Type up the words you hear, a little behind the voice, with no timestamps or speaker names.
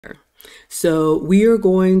So we are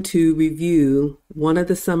going to review one of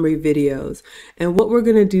the summary videos. And what we're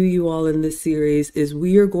going to do, you all, in this series is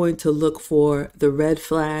we are going to look for the red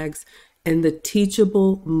flags and the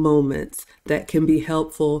teachable moments that can be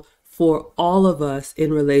helpful for all of us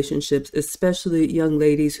in relationships, especially young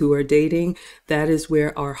ladies who are dating. That is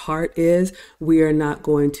where our heart is. We are not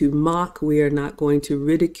going to mock. We are not going to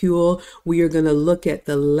ridicule. We are going to look at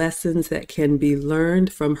the lessons that can be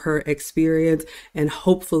learned from her experience and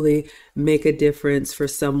hopefully make a difference for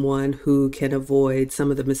someone who can avoid some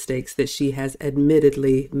of the mistakes that she has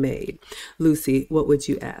admittedly made. Lucy, what would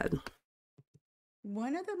you add?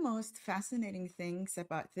 One of the most fascinating things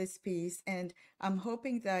about this piece, and I'm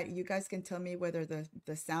hoping that you guys can tell me whether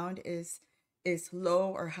the sound is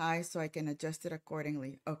low or high so I can adjust it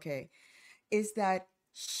accordingly. Okay. Is that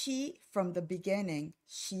she from the beginning,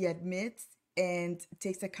 she admits and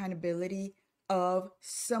takes accountability of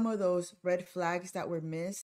some of those red flags that were missed